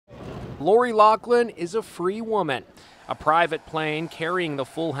Lori Loughlin is a free woman. A private plane carrying the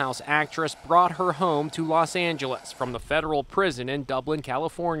Full House actress brought her home to Los Angeles from the federal prison in Dublin,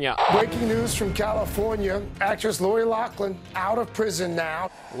 California. Breaking news from California. Actress Lori Loughlin out of prison now.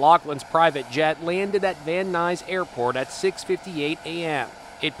 Loughlin's private jet landed at Van Nuys Airport at 6:58 a.m.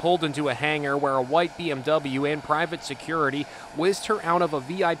 It pulled into a hangar where a white BMW and private security whisked her out of a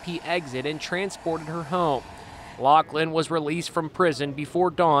VIP exit and transported her home. Loughlin was released from prison before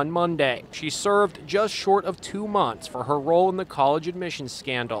dawn Monday. She served just short of 2 months for her role in the college admissions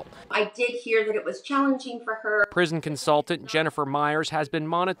scandal. I did hear that it was challenging for her. Prison consultant Jennifer Myers has been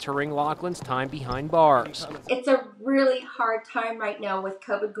monitoring Loughlin's time behind bars. It's a really hard time right now with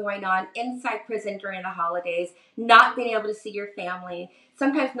COVID going on inside prison during the holidays, not being able to see your family,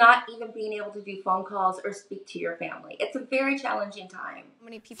 sometimes not even being able to do phone calls or speak to your family. It's a very challenging time.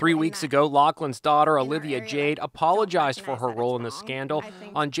 3 weeks ago, Loughlin's daughter, Olivia Jade, apologized for her role in the scandal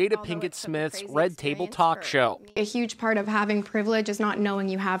on Jada Pinkett Smith's Red Table talk show. A huge part of having privilege is not knowing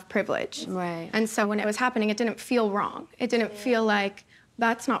you have privilege. Right. And so when it was happening, it didn't feel wrong. It didn't feel like,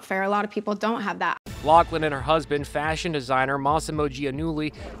 that's not fair. A lot of people don't have that. Loughlin and her husband, fashion designer Massimo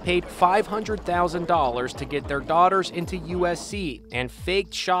Giannulli, paid $500,000 to get their daughters into USC and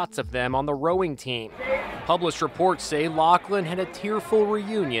faked shots of them on the rowing team. Published reports say Loughlin had a tearful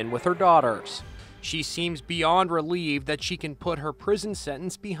reunion with her daughters. She seems beyond relieved that she can put her prison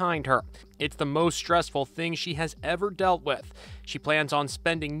sentence behind her. It's the most stressful thing she has ever dealt with. She plans on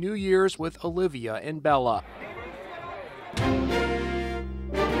spending New Year's with Olivia and Bella.